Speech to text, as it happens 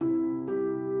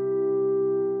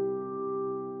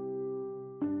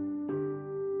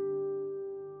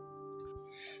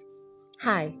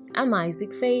Hi, I'm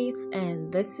Isaac Faith,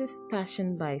 and this is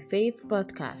Passion by Faith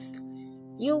podcast.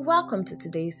 You're welcome to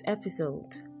today's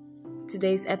episode.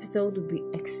 Today's episode will be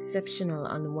exceptional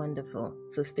and wonderful,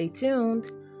 so stay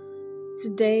tuned.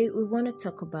 Today, we want to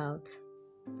talk about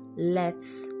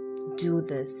let's do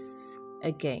this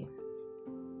again.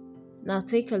 Now,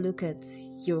 take a look at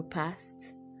your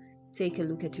past, take a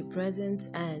look at your present,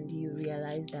 and you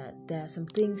realize that there are some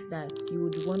things that you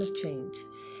would want to change.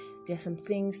 There are some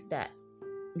things that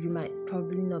you might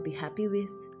probably not be happy with,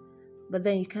 but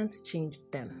then you can't change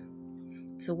them.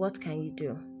 So what can you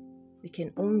do? We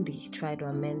can only try to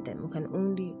amend them. We can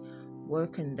only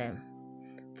work on them.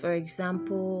 For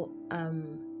example,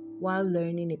 while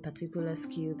learning a particular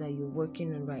skill that you're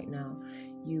working on right now,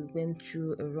 you went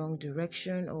through a wrong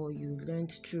direction or you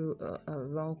learned through a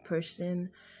wrong person,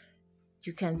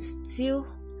 you can still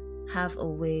have a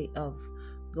way of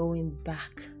going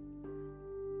back.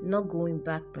 Not going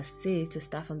back per se to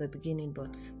start from the beginning,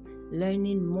 but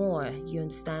learning more, you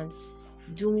understand,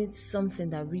 doing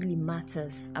something that really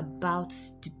matters about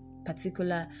the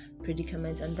particular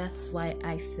predicament. And that's why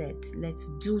I said, let's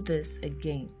do this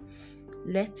again.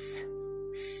 Let's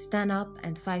stand up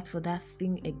and fight for that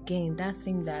thing again. That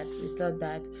thing that we thought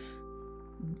that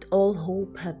all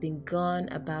hope had been gone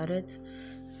about it.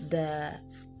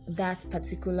 That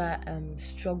particular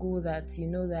struggle that you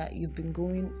know that you've been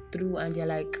going through and you're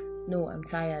like, no, I'm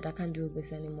tired, I can't do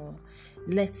this anymore.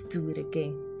 Let's do it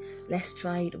again. Let's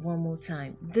try it one more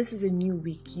time. This is a new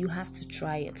week. You have to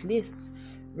try at least,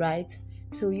 right?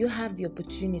 So you have the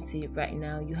opportunity right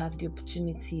now. You have the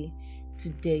opportunity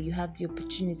today. You have the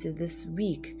opportunity this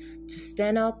week to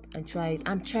stand up and try it.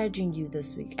 I'm charging you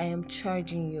this week. I am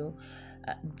charging you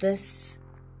this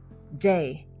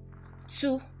day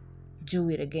to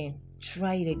do it again.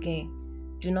 Try it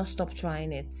again. Do not stop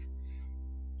trying it.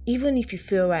 Even if you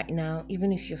fail right now,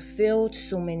 even if you failed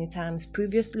so many times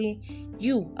previously,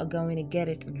 you are going to get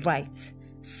it right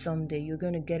someday. You're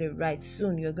going to get it right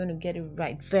soon. You're going to get it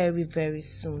right very, very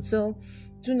soon. So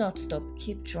do not stop.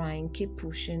 Keep trying. Keep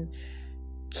pushing.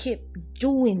 Keep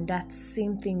doing that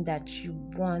same thing that you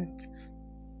want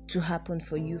to happen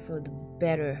for you for the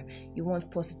better. You want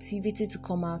positivity to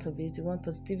come out of it. You want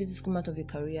positivity to come out of your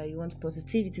career. You want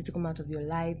positivity to come out of your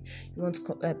life. You want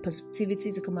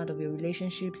positivity to come out of your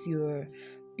relationships, your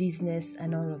business,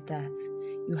 and all of that.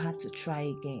 You have to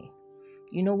try again.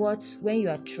 You know what? When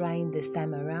you are trying this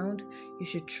time around, you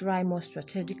should try more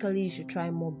strategically. You should try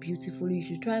more beautifully. You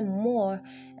should try more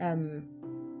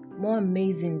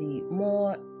amazingly,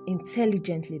 more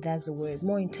intelligently. That's the word.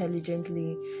 More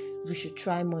intelligently. We should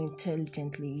try more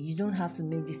intelligently. You don't have to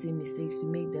make the same mistakes you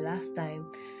made the last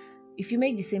time. If you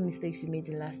make the same mistakes you made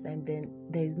the last time, then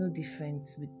there is no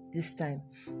difference with this time.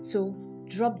 So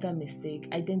drop that mistake.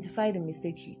 Identify the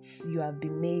mistakes you have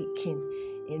been making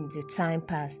in the time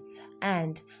past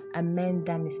and amend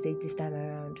that mistake this time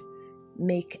around.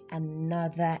 Make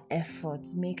another effort.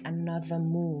 Make another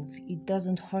move. It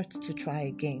doesn't hurt to try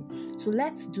again. So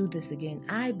let's do this again.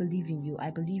 I believe in you. I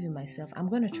believe in myself. I'm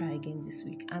going to try again this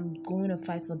week. I'm going to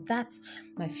fight for that,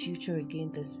 my future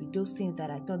again this week. Those things that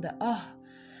I thought that,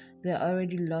 they're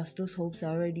already lost. Those hopes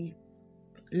are already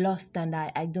lost and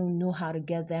I don't know how to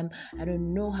get them. I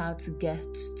don't know how to get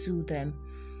to them.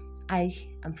 I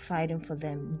am fighting for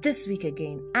them this week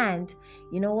again. And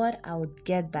you know what? I will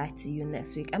get back to you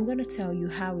next week. I'm going to tell you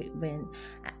how it went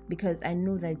because I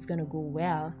know that it's going to go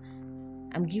well.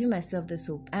 I'm giving myself this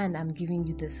hope and I'm giving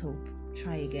you this hope.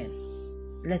 Try again.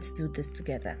 Let's do this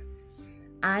together.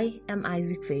 I am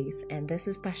Isaac Faith and this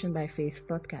is Passion by Faith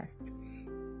podcast.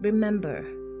 Remember,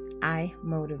 I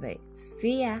motivate.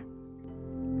 See ya.